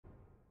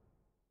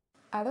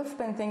I love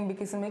painting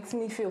because it makes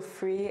me feel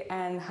free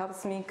and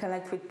helps me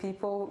connect with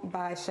people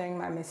by sharing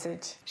my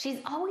message.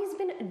 She's always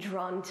been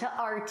drawn to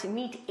art.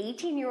 Meet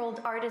 18-year-old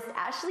artist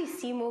Ashley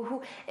Simo,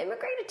 who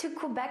immigrated to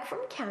Quebec from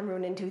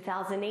Cameroon in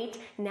 2008.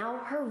 Now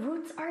her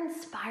roots are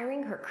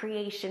inspiring her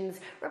creations,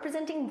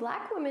 representing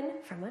Black women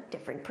from a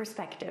different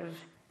perspective.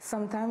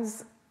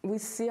 Sometimes we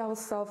see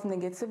ourselves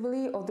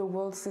negatively, or the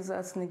world sees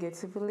us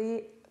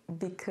negatively,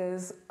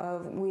 because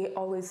we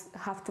always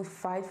have to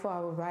fight for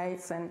our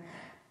rights and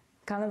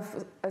kind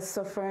of a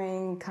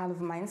suffering kind of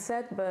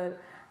mindset. But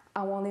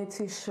I wanted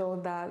to show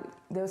that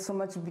there's so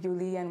much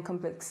beauty and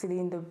complexity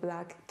in the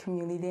Black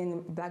community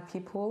and Black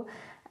people,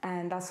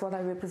 and that's what I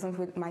represent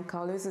with my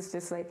colors. It's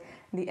just like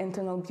the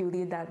internal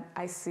beauty that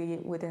I see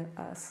within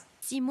us.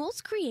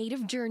 Simo's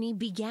creative journey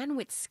began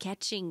with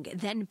sketching,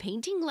 then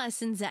painting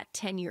lessons at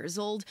 10 years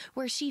old,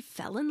 where she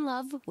fell in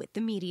love with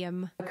the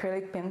medium.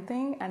 Acrylic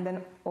painting and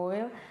then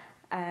oil,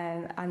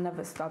 and I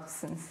never stopped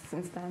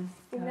since then.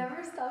 You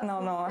never stopped?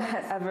 No,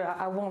 ever.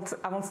 I won't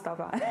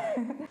stop.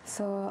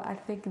 So I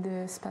take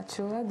the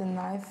spatula, the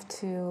knife,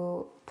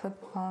 to put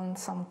on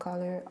some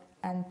color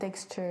and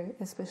texture,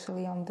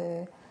 especially on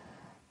the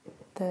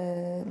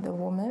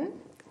woman,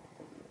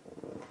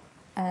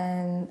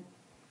 and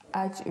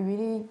I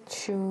really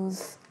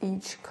choose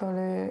each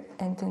color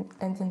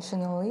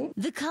intentionally.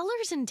 The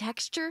colors and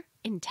texture,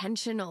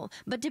 intentional,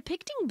 but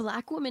depicting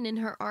Black women in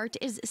her art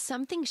is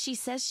something she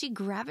says she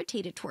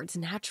gravitated towards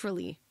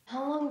naturally.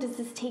 How long does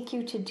this take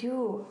you to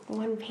do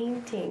one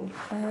painting?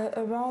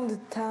 Around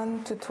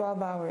 10 to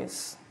 12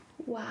 hours.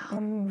 Wow.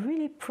 I'm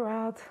really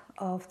proud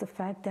of the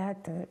fact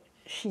that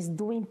she's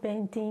doing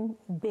painting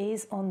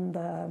based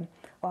on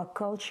our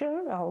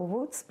culture, our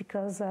roots,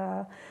 because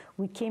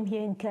we came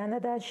here in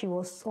Canada. She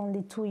was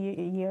only 2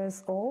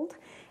 years old,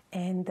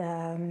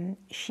 and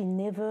she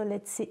never,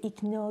 let's say,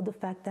 ignored the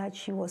fact that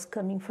she was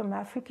coming from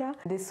Africa.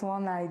 This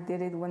one, I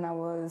did it when I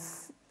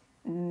was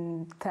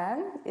 10.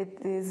 It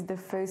is the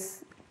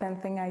first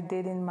painting I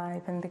did in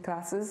my painting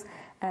classes,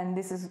 and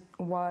this is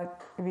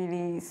what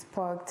really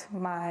sparked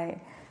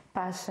my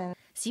passion.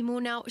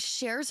 Simo now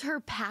shares her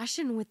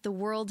passion with the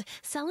world,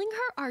 selling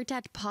her art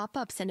at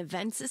pop-ups and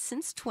events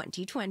since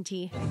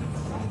 2020.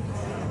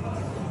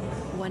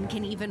 One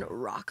can even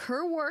rock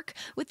her work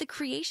with the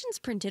creations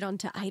printed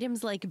onto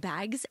items like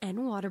bags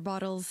and water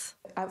bottles.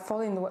 I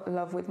fall in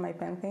love with my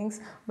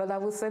paintings, but I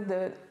would say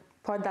the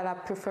part that I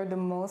prefer the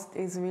most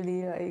is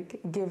really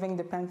like giving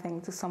the painting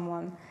to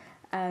someone.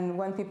 And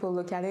when people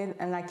look at it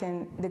and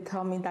they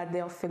tell me that they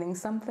are feeling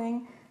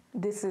something,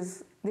 this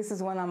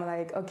is when I'm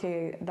like,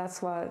 okay,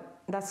 that's why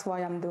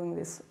I'm doing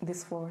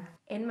this for.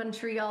 In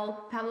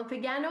Montreal, Pamela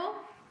Pagano,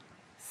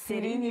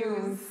 City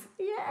News.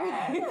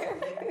 Yeah.